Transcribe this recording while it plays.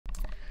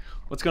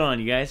What's going on,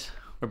 you guys?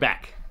 We're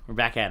back. We're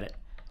back at it.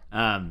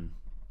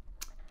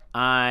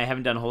 I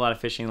haven't done a whole lot of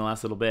fishing in the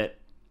last little bit.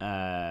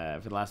 For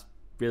the last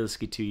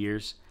realistically 2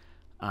 years.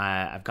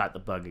 I've got the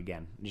bug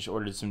again. Just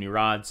ordered some new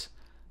rods.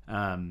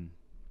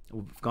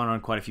 We've gone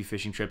on quite a few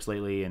fishing trips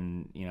lately,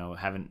 and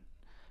haven't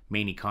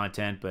made any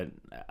content. But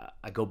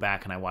I go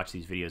back and I watch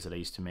these videos that I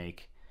used to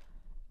make,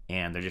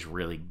 and they're just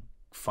really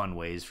fun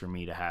ways for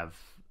me to have,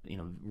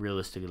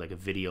 realistically like a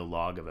video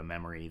log of a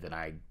memory that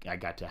I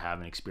got to have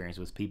an experience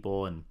with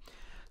people. And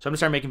so I'm gonna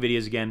start making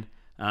videos again.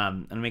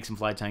 I'm gonna make some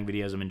fly tying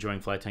videos. I'm enjoying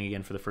fly tying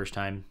again for the first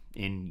time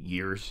in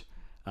years,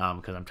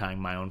 because I'm tying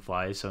my own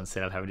flies. So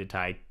instead of having to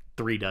tie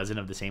 3 dozen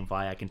of the same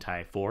fly, I can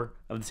tie 4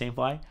 of the same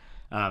fly,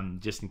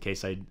 just in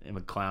case I am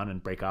a clown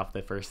and break off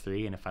the first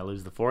 3. And if I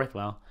lose the 4th,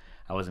 well,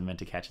 I wasn't meant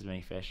to catch as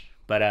many fish.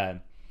 But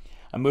I'm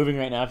moving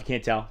right now, if you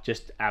can't tell.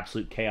 Just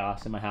absolute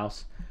chaos in my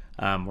house.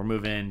 We're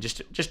moving just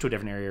to a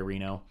different area,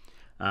 Reno.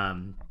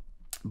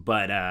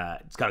 But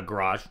it's got a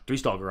garage,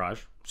 3-stall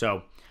garage.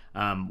 So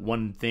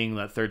one thing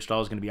that 3rd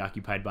stall is going to be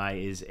occupied by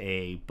is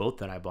a boat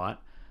that I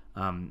bought.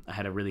 I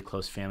had a really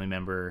close family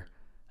member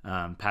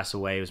pass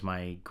away. It was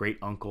my great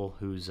uncle,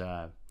 who's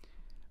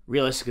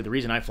realistically the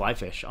reason I fly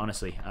fish,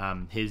 honestly.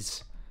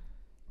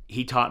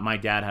 He taught my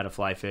dad how to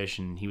fly fish,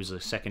 and he was a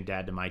second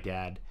dad to my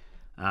dad.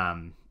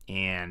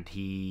 And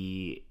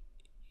he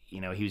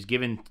was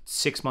given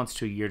 6 months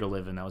to a year to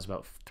live, and that was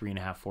about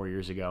 3.5, 4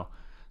 years ago.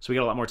 So we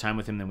got a lot more time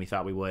with him than we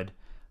thought we would.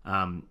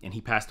 And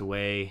he passed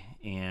away,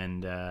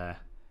 and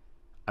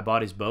I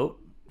bought his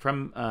boat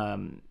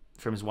from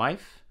his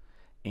wife,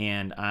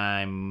 and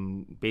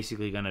I'm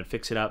basically gonna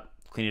fix it up,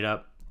 clean it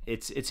up.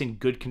 It's in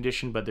good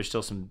condition, but there's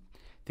still some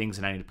things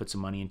that I need to put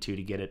some money into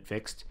to get it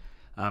fixed.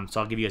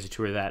 So I'll give you guys a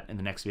tour of that in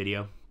the next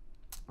video.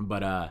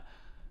 But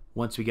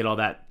once we get all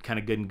that kind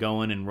of good and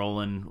going and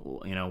rolling,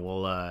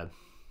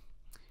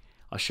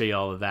 I'll show you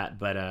all of that.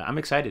 But I'm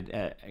excited.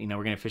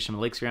 We're gonna fish some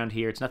lakes around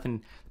here.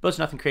 The boat's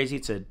nothing crazy.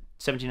 It's a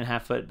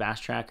 17.5-foot bass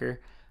tracker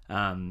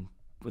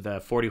with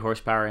a 40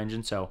 horsepower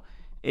engine, so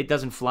it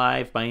doesn't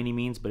fly by any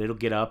means, but it'll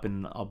get up,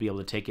 and I'll be able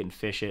to take it and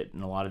fish it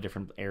in a lot of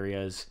different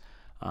areas.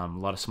 A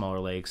lot of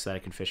smaller lakes that I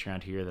can fish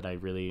around here that I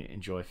really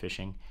enjoy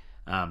fishing.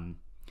 So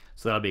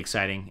that'll be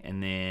exciting.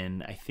 And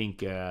then I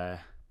think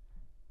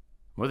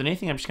more than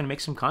anything, I'm just gonna make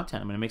some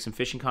content. I'm gonna make some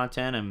fishing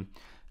content.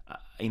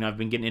 I've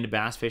been getting into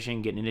bass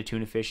fishing, getting into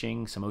tuna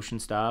fishing, some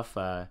ocean stuff.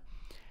 I've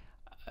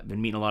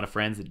been meeting a lot of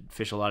friends that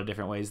fish a lot of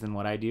different ways than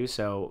what I do.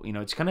 So,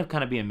 it's gonna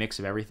kind of be a mix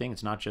of everything.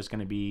 It's not just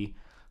gonna be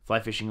fly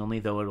fishing only,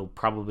 though it'll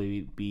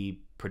probably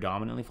be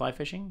predominantly fly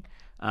fishing.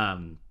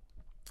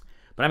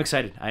 But I'm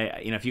excited.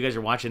 If you guys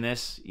are watching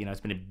this, it's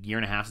been a 1.5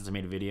 years since I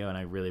made a video, and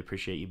I really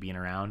appreciate you being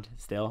around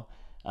still.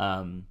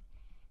 The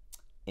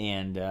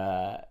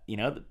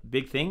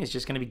big thing is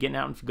just gonna be getting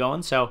out and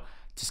going. So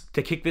just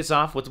to kick this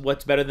off,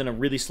 what's better than a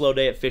really slow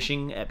day at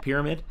fishing at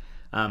Pyramid?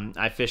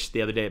 I fished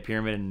the other day at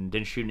Pyramid and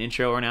didn't shoot an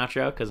intro or an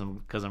outro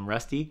because I'm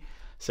rusty.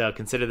 So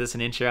consider this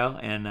an intro,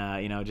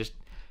 and just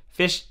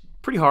fished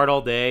pretty hard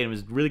all day, and it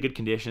was really good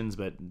conditions,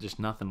 but just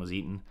nothing was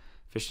eaten.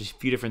 Fished a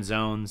few different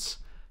zones,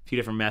 a few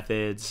different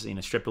methods.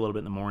 Stripped a little bit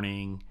in the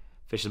morning,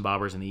 fished some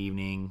bobbers in the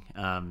evening.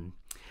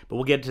 But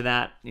we'll get to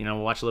that. We'll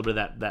watch a little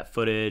bit of that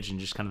footage and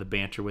just kind of the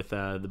banter with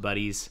the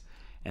buddies.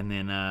 And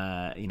then,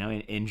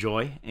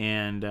 enjoy.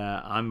 And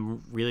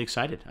I'm really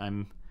excited.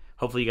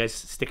 Hopefully you guys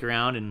stick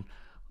around and,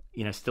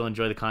 still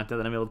enjoy the content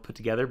that I'm able to put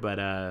together. But,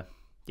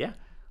 yeah,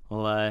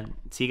 we'll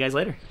see you guys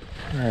later.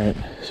 All right,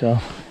 so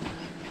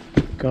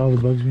got all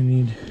the bugs we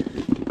need.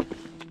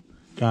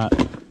 Got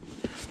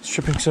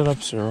stripping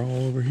setups are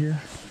all over here.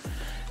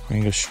 We're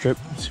going to go strip,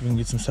 see if we can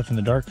get some stuff in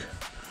the dark.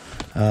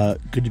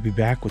 Good to be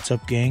back. What's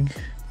up, gang?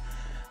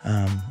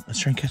 Let's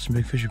try and catch some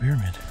big fish at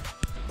Pyramid.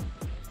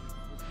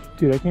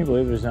 Dude, I can't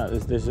believe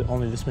there's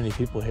only this many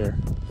people here.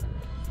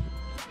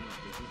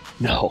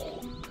 No.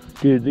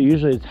 Dude,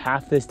 usually it's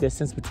half this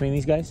distance between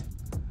these guys.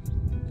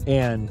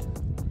 And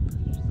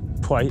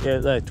twice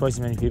as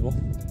many people.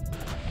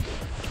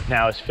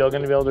 Now, is Phil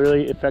going to be able to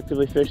really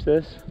effectively fish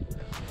this?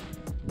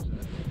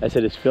 I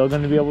said, is Phil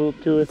going to be able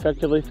to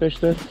effectively fish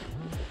this?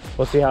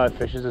 We'll see how it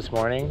fishes this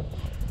morning.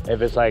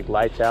 If it's like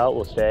lights out,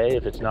 we'll stay.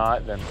 If it's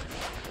not, then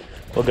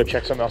we'll go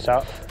check something else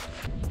out.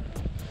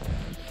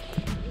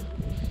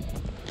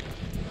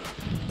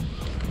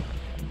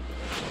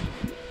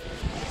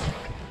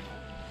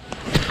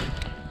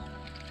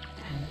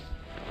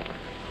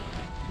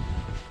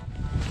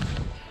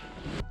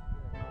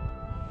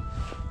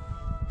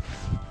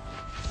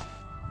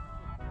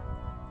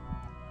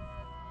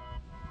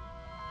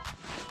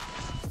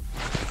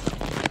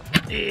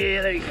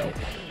 Yeah, there you go.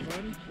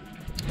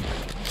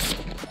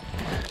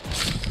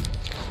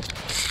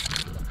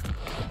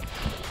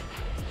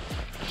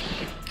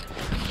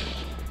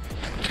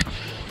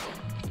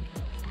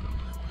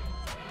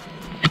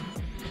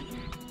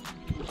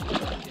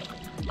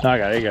 I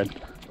got it, you're good.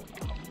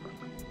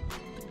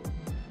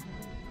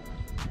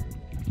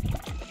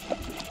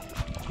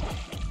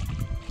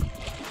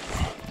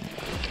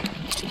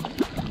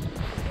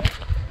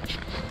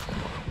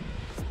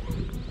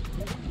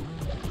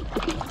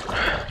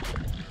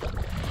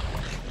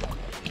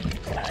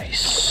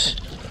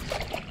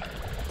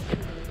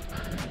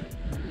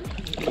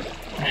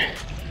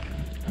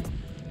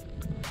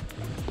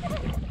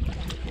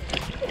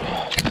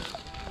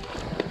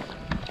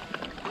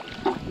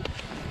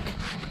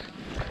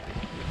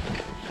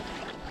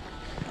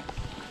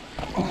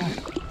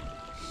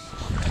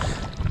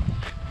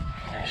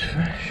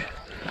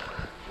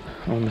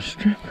 on the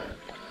strip.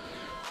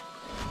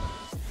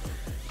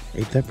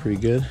 Ate that pretty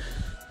good.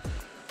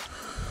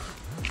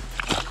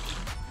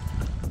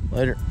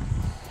 Later.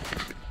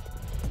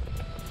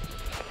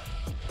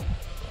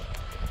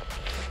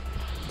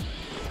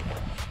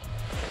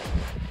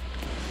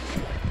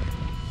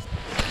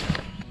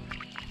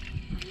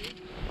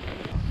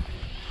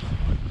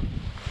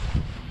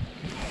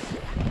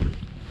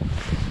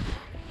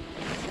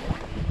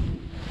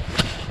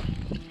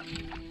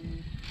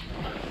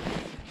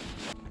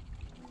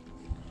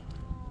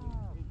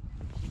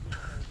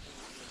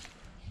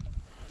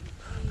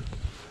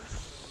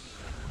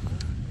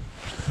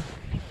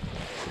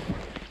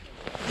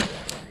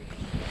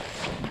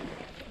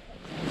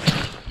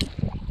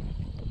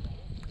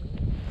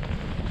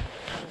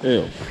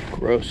 Ew,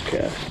 gross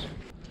cast.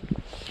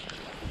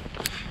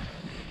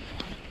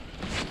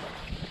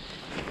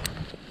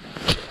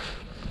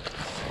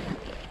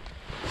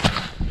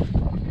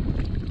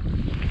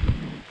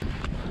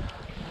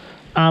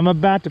 I'm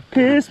about to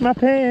piss my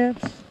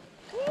pants.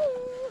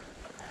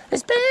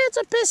 His pants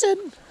are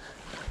pissing.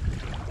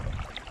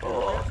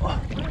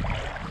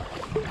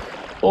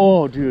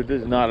 Oh, dude,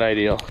 this is not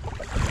ideal.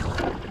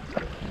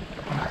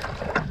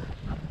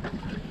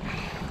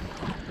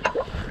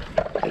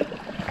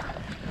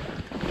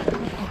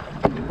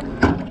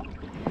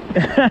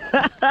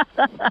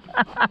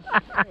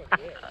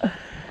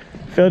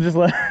 Phil just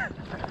left.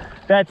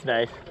 That's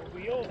nice. The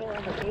wheels are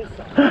on the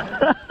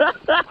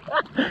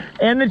side.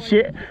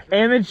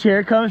 and the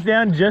chair comes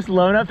down just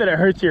low enough that it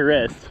hurts your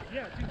wrist.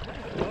 Yeah,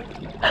 dude,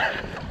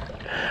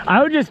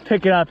 I would just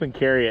pick it up and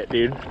carry it,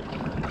 dude.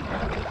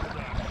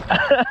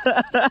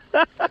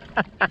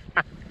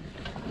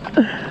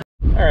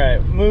 All right,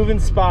 moving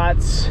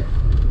spots.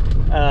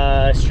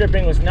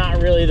 Stripping was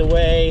not really the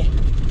way.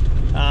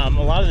 A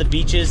lot of the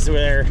beaches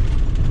where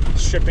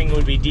stripping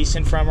would be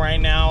decent from right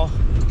now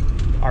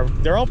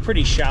they're all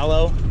pretty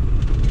shallow.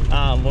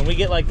 When we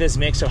get like this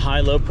mix of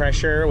high-low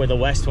pressure with a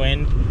west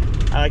wind,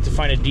 I like to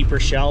find a deeper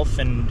shelf,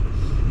 and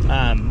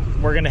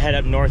we're gonna head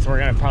up north and we're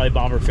gonna probably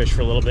bobber fish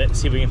for a little bit and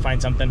see if we can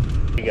find something.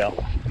 Here you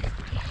go.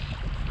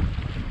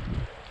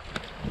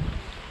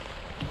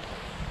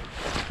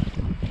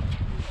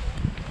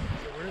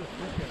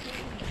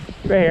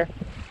 Right here.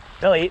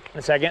 They'll eat in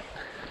a second.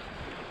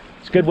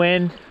 It's good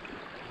wind.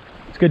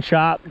 It's good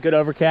chop, good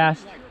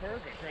overcast.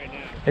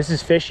 This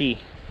is fishy.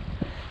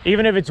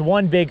 Even if it's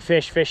one big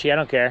fish, fishy, I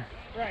don't care.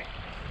 Right.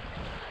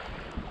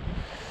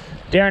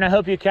 Darren, I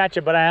hope you catch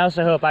it, but I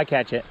also hope I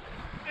catch it.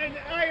 And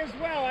I as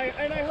well.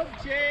 And I hope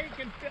Jake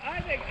and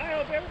I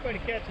hope everybody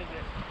catches it.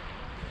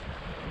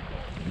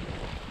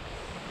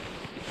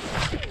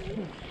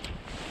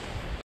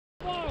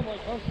 Oh, I'm like,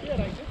 oh shit,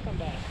 I did come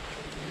back.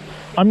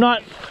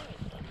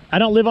 I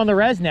don't live on the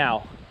res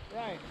now.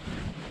 Right.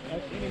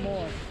 Not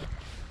anymore.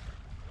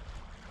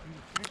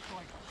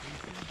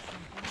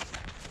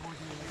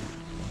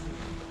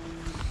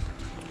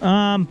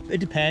 It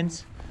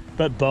depends,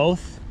 but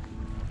both.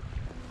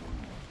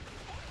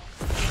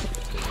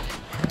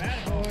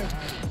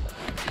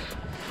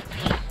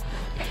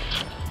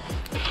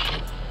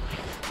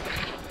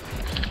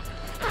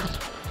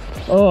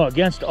 Oh,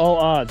 against all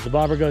odds, the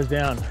bobber goes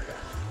down.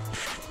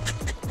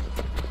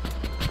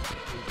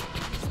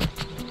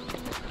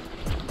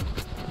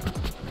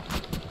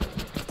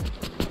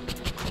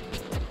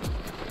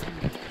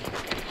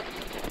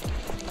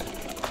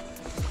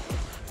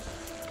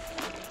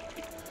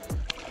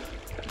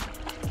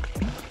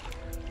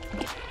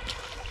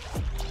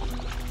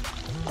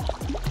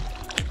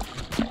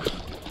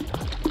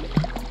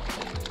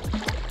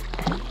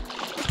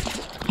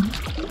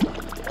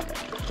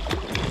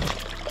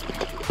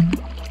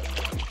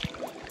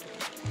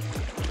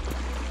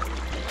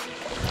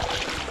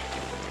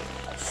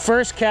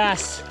 First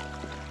cast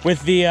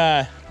with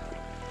the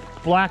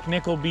black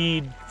nickel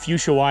bead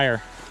fuchsia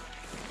wire,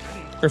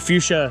 or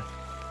fuchsia.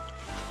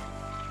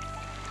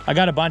 I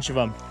got a bunch of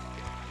them.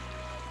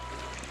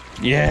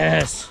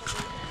 Yes,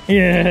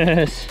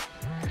 yes,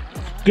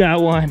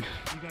 got one.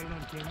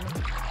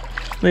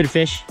 Later,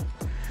 fish.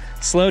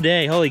 Slow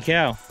day, holy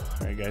cow.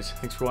 All right, guys,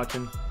 thanks for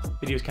watching.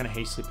 Video was kind of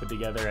hastily put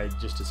together. I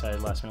just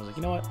decided last minute, I was like,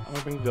 you know what, I'm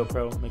gonna bring a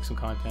GoPro, make some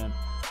content.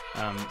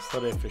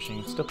 Slow day of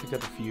fishing, still picked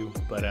up a few,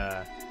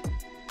 but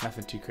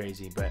nothing too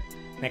crazy. But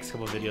next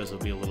couple of videos will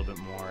be a little bit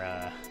more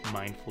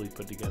mindfully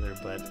put together,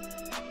 but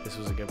this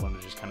was a good one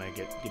to just kind of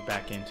get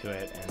back into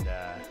it and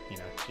you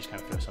know, just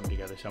kind of throw something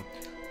together. So I'm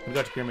gonna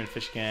go to Pyramid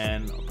Fish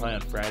again, probably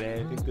on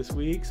Friday, I think, this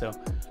week. So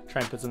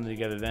try and put something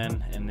together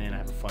then, and then I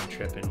have a fun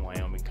trip in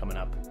Wyoming coming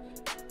up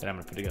that I'm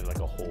gonna put together like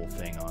a whole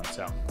thing on.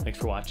 So thanks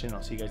for watching.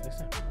 I'll see you guys next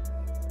time.